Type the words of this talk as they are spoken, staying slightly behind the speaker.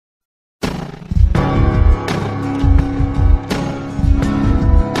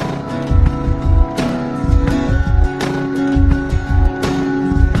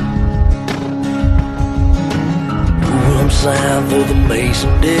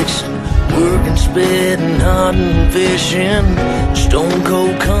Mason-Dixon, working, spitting, hunting, fishing, stone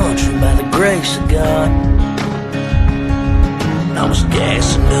cold country by the grace of God. I was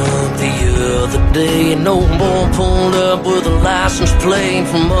gassing up the other day, and old boy pulled up with a license plate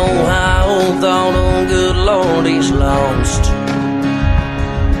from Ohio. Thought, oh good Lord, he's lost.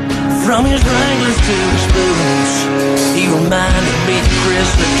 From his Wranglers to his boots, he reminded me of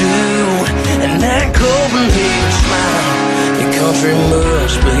Chrysler too, and that Copenhagen smile. The country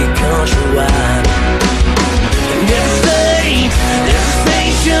must be countrywide. In every state, there's a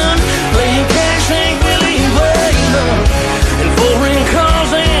station playing cash ain't really waiting, and foreign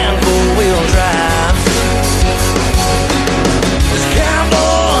cars and four-wheel drives. There's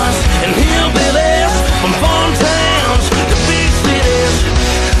cowboys and hillbillies from farm towns to big cities.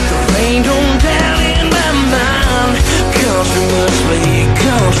 The rain don't down in my mind. Country must be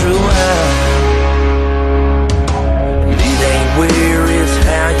countrywide. It ain't where, it's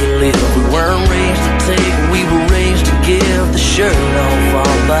how you live. We weren't raised to take, we were raised to give. The shirt off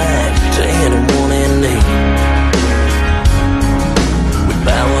our back to anyone in need. We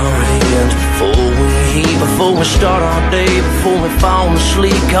bow our heads before we eat, before we start our day, before we fall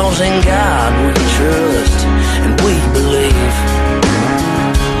asleep. Cause in God we trust and we believe.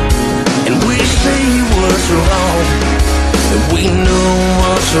 And we say what's wrong, and we know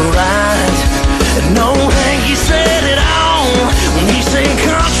what's right. And old Hanky said it all when he said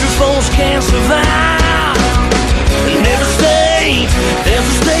country folks can't survive.